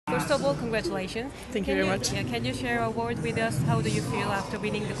first of all, congratulations. Thank you very much. Yeah, can you share a word with us? How do you feel after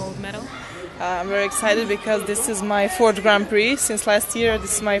winning the gold medal? I'm very excited because this is my 4th Grand Prix since last year.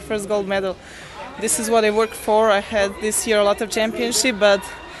 This is my first gold medal. This is what I worked for. I had this year a lot of championship, but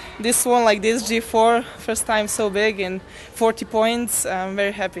this one like this, G4, first time so big and 40 points, I'm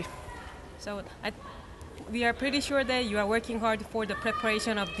very happy. So we are pretty sure that you are working hard for the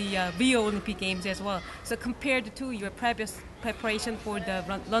preparation of the Rio Olympic Games as well. So compared to your previous preparation for the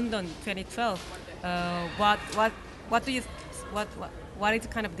London 2012, what is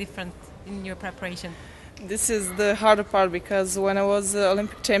kind of different in your preparation? This is the harder part because when I was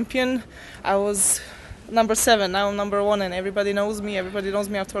Olympic champion, I was number 7. Now I'm number 1, and everybody knows me. Everybody knows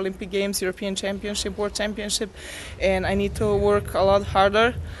me after Olympic Games, European Championship, World Championship, and I need to work a lot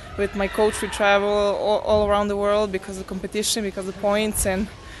harder. With my coach, we travel all around the world because of competition, because of points, and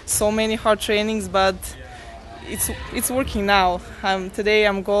so many hard trainings. But it's working now. Today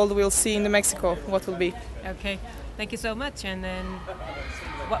I'm gold. We'll see in Mexico what will be. Okay, thank you so much. And then,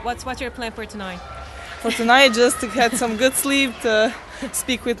 what's your plan for tonight? For tonight, just to get some good sleep, to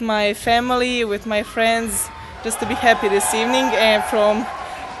speak with my family, with my friends, just to be happy this evening. And from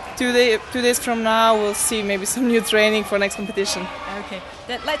 2 days from now, we'll see maybe some new training for next competition. Okay,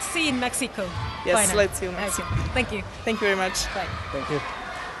 then let's see in Mexico. Yes, let's see in Mexico. Okay. Thank you. Thank you very much. Bye. Thank you.